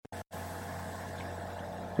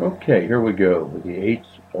Okay, here we go with the eight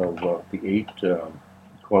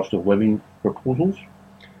cost of living proposals,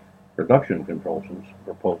 production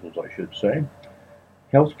proposals, I should say.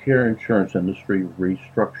 Healthcare insurance industry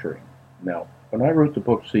restructuring. Now, when I wrote the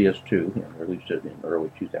book CS2 and released it in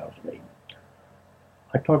early 2008,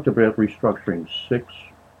 I talked about restructuring six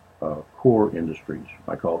core industries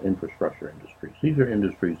I call infrastructure industries. These are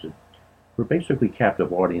industries that we're basically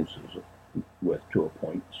captive audiences with to a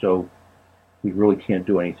point. So we really can't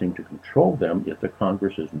do anything to control them if the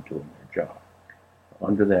Congress isn't doing their job.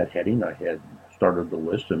 Under that heading, I had started the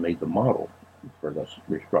list and made the model for this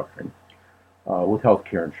restructuring with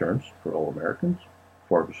healthcare insurance for all Americans,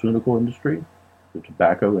 pharmaceutical industry, the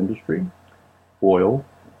tobacco industry, oil,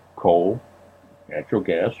 coal, natural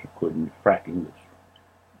gas, including fracking that's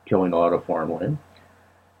killing a lot of farmland,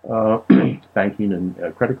 uh, banking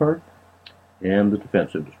and credit card, and the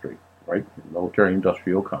defense industry, right? The military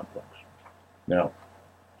industrial complex. Now,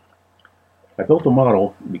 I built a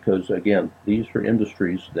model because, again, these are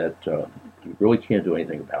industries that you really can't do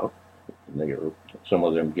anything about. And they are, some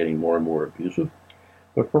of them getting more and more abusive.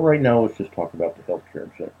 But for right now, let's just talk about the healthcare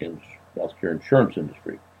insurance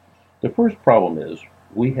industry. The first problem is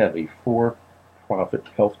we have a for-profit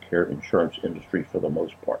healthcare insurance industry for the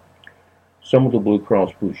most part. Some of the Blue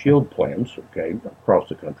Cross Blue Shield plans, okay, across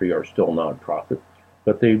the country are still nonprofit,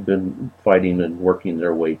 but they've been fighting and working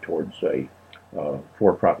their way towards a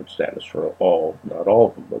for-profit status for all, not all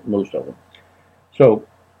of them, but most of them. So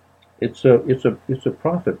it's a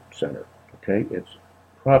profit center. Okay, it's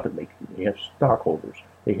profit making. They have stockholders.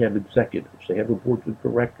 They have executives. They have a board of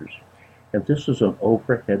directors, and this is an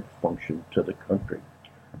overhead function to the country.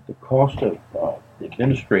 The cost of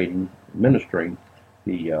administering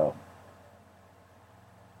the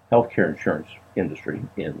healthcare insurance industry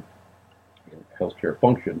in healthcare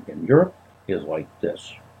function in Europe is like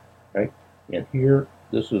this, right? And here,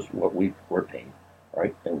 this is what we're paying,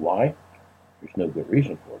 right? And why? There's no good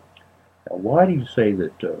reason for it. Now, why do you say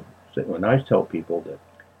that? When I tell people that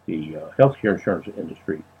the healthcare insurance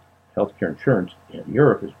industry, healthcare insurance in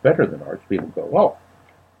Europe is better than ours, people go, "Well,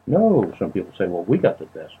 no." Some people say, "Well, we got the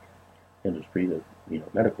best industry, the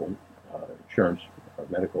medical insurance or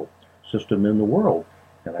medical system in the world."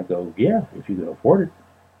 And I go, "Yeah, if you can afford it,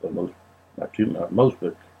 but not most,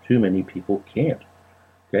 but too many people can't."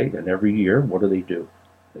 Okay, and every year, what do?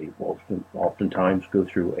 They oftentimes go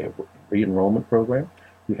through a re-enrollment program.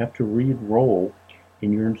 You have to re-enroll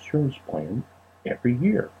in your insurance plan every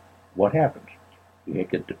year. What happens? You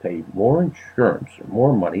get to pay more insurance or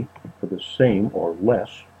more money for the same or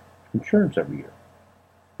less insurance every year.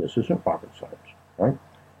 This isn't rocket science, right?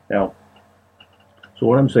 Now, so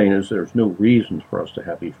what I'm saying is there's no reason for us to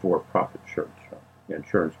have a for-profit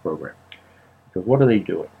insurance program. Because what are they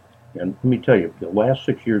doing? And let me tell you, the last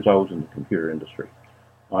 6 years I was in the computer industry.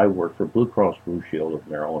 I worked for Blue Cross Blue Shield of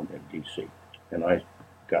Maryland and D.C., and I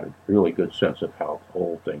got a really good sense of how the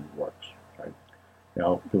whole thing works. Right?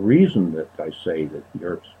 Now, the reason that I say that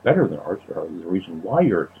Europe's better than ours, or the reason why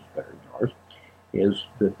Europe is better than ours, is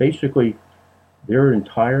that basically their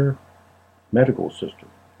entire medical system,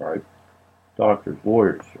 right, doctors,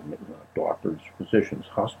 lawyers, physicians,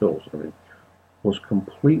 hospitals, everything, was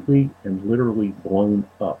completely and literally blown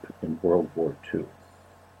up in World War II.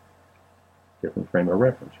 Different frame of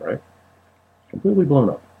reference, right? Completely blown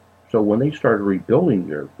up. So when they started rebuilding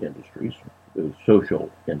their industries, the social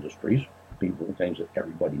industries, people and things that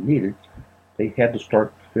everybody needed, they had to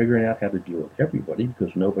start figuring out how to deal with everybody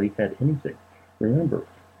because nobody had anything. Remember,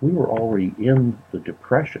 we were already in the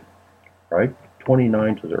Depression, right?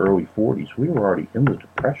 29 to the early 40s, we were already in the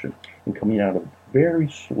Depression and coming out of very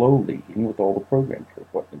slowly, even with all the programs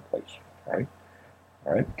that were put in place, right?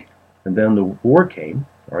 All right. And then the war came,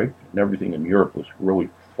 right? And everything in Europe was really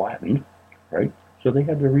flattened, right? So they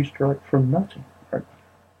had to restart from nothing, right?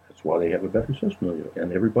 That's why they have a better system,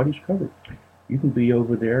 and everybody's covered. You can be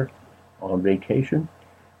over there on vacation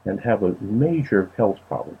and have a major health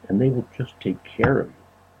problem, and they will just take care of you.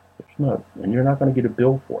 It's not, and you're not going to get a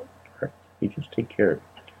bill for it. Right? They just take care of you.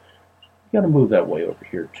 You got to move that way over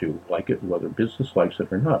here too, like it, whether business likes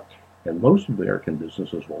it or not. And most American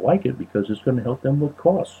businesses will like it because it's going to help them with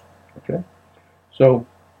costs. Okay, so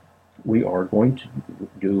we are going to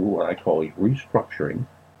do what I call a restructuring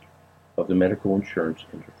of the medical insurance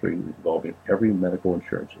industry involving every medical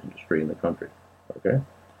insurance industry in the country. Okay,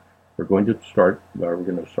 we're going to start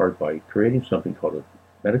by creating something called a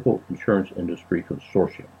medical insurance industry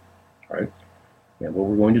consortium. All right, and what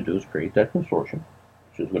we're going to do is create that consortium,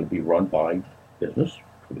 which is going to be run by business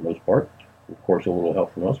for the most part. Of course, a little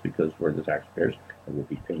help from us because we're the taxpayers and we'll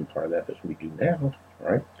be paying part of that as we do now.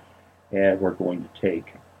 All right, and we're going to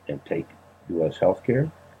take U.S.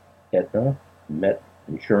 healthcare, Aetna, Met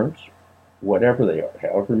Insurance, whatever they are,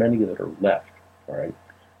 however many that are left, all right,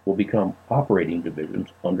 will become operating divisions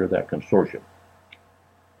under that consortium.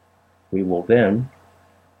 We will then,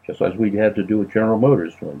 just as we had to do with General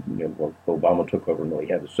Motors when Obama took over and we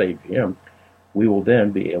had to save him, we will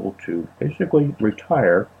then be able to basically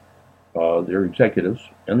retire their executives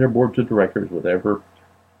and their boards of directors, whatever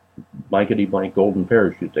blankety blank golden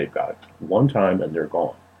parachute they've got, one time and they're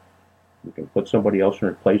gone. We can put somebody else in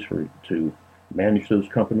their place to manage those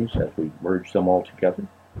companies as we merge them all together.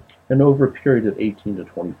 And over a period of 18 to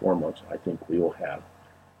 24 months, I think we will have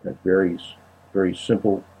a very, very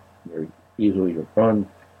simple, very easily to run,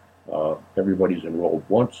 everybody's enrolled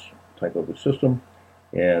once type of a system,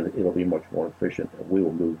 and it'll be much more efficient, and we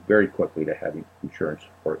will move very quickly to having insurance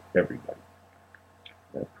for everybody.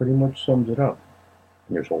 That pretty much sums it up.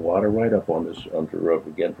 And there's a lot of write-up on this under,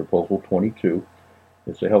 again, Proposal 22.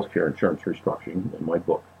 It's a healthcare insurance restructuring in my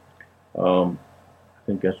book. I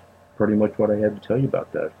think that's pretty much what I had to tell you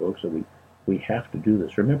about that, folks. So we have to do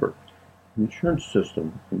this. Remember, insurance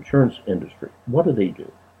system, insurance industry, what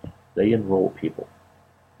do? They enroll people.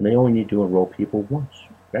 And they only need to enroll people once,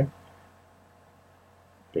 okay?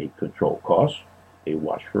 They control costs. They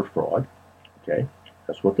watch for fraud, okay?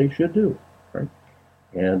 That's what they should do, right?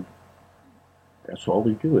 And that's all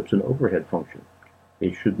they do. It's an overhead function.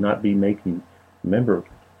 They should not be making, remember,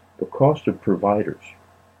 the cost of providers,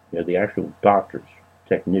 the actual doctors,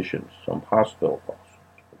 technicians, some hospital costs,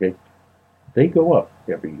 okay? They go up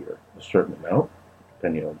every year a certain amount,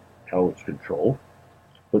 depending on how it's controlled.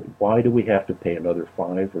 But why do we have to pay another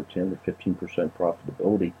 5 or 10 or 15%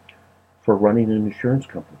 profitability for running an insurance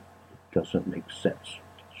company? It doesn't make sense.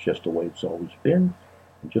 It's just the way it's always been.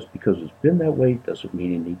 And just because it's been that way doesn't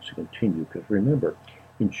mean it needs to continue. Because remember,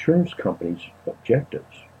 insurance companies'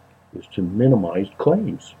 objectives is to minimize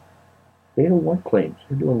claims. They don't want claims.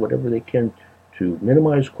 They're doing whatever they can to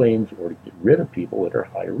minimize claims or to get rid of people that are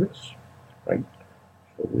high risk, right?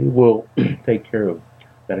 So we will take care of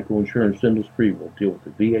medical insurance industry. We'll deal with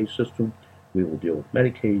the VA system. We will deal with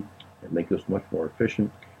Medicaid and make this much more efficient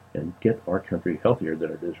and get our country healthier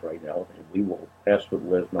than it is right now. And we will, last but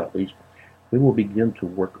not least, we will begin to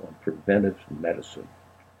work on preventive medicine.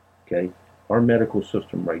 Okay, our medical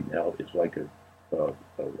system right now is like an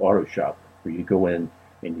auto shop where you go in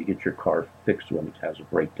and you get your car fixed when it has a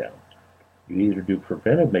breakdown. You either do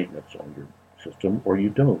preventive maintenance on your system or you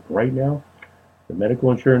don't. Right now, the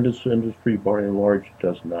medical insurance industry, by and large,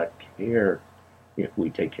 does not care if we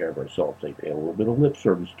take care of ourselves. They pay a little bit of lip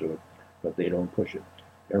service to it, but they don't push it.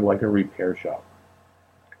 They're like a repair shop.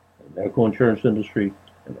 The medical insurance industry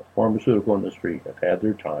and the pharmaceutical industry have had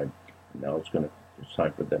their time, and now it's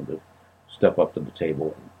time for them to step up to the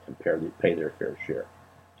table and pay their fair share.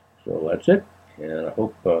 So that's it, and I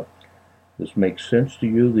hope this makes sense to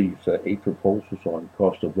you, these 8 proposals on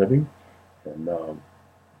cost of living, and I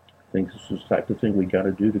think this is the type of thing we got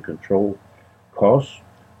to do to control costs.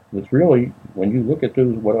 It's really, when you look at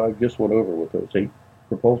those, what I just went over with those 8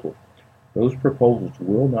 proposals, those proposals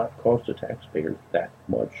will not cost the taxpayer that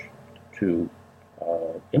much to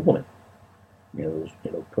implement.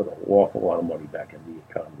 It'll put an awful lot of money back in the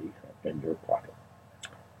economy in your pocket.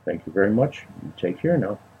 Thank you very much. You take care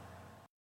now.